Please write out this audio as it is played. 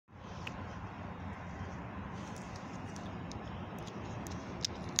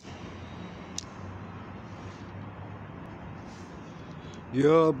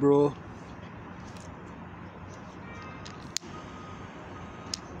Yeah, bro.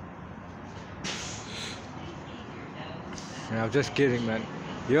 Yeah, I'm just kidding, man.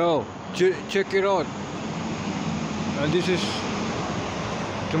 Yo, check it out. And this is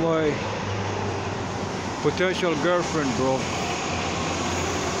to my potential girlfriend, bro.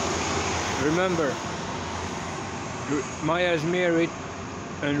 Remember, Maya's married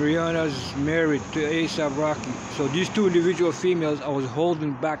and Rihanna's married to A$AP Rocky. So these two individual females, I was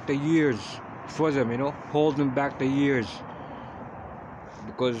holding back the years for them, holding back the years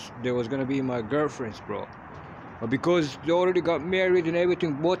because they was gonna be my girlfriends, bro. But because they already got married and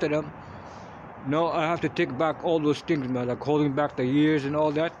everything, both of them, now I have to take back all those things, man, like holding back the years and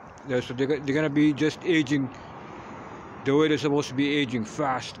all that. So they're gonna be just aging the way they're supposed to be aging,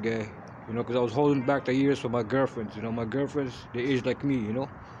 fast, guy. Because I was holding back the years for my girlfriends. My girlfriends, they age like me.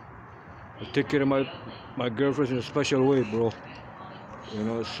 I take care of my girlfriends in a special way, bro.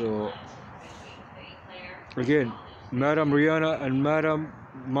 So again, Madam Rihanna and Madam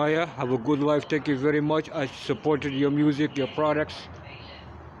Maya, have a good life. Thank you very much. I supported your music, your products.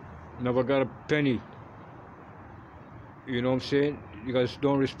 Never got a penny. You know what I'm saying? You guys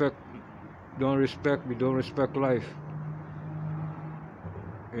don't respect me, don't respect life.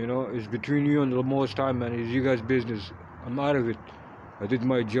 It's between you and the most time, man. It's you guys' business. I'm out of it. I did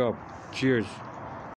my job. Cheers.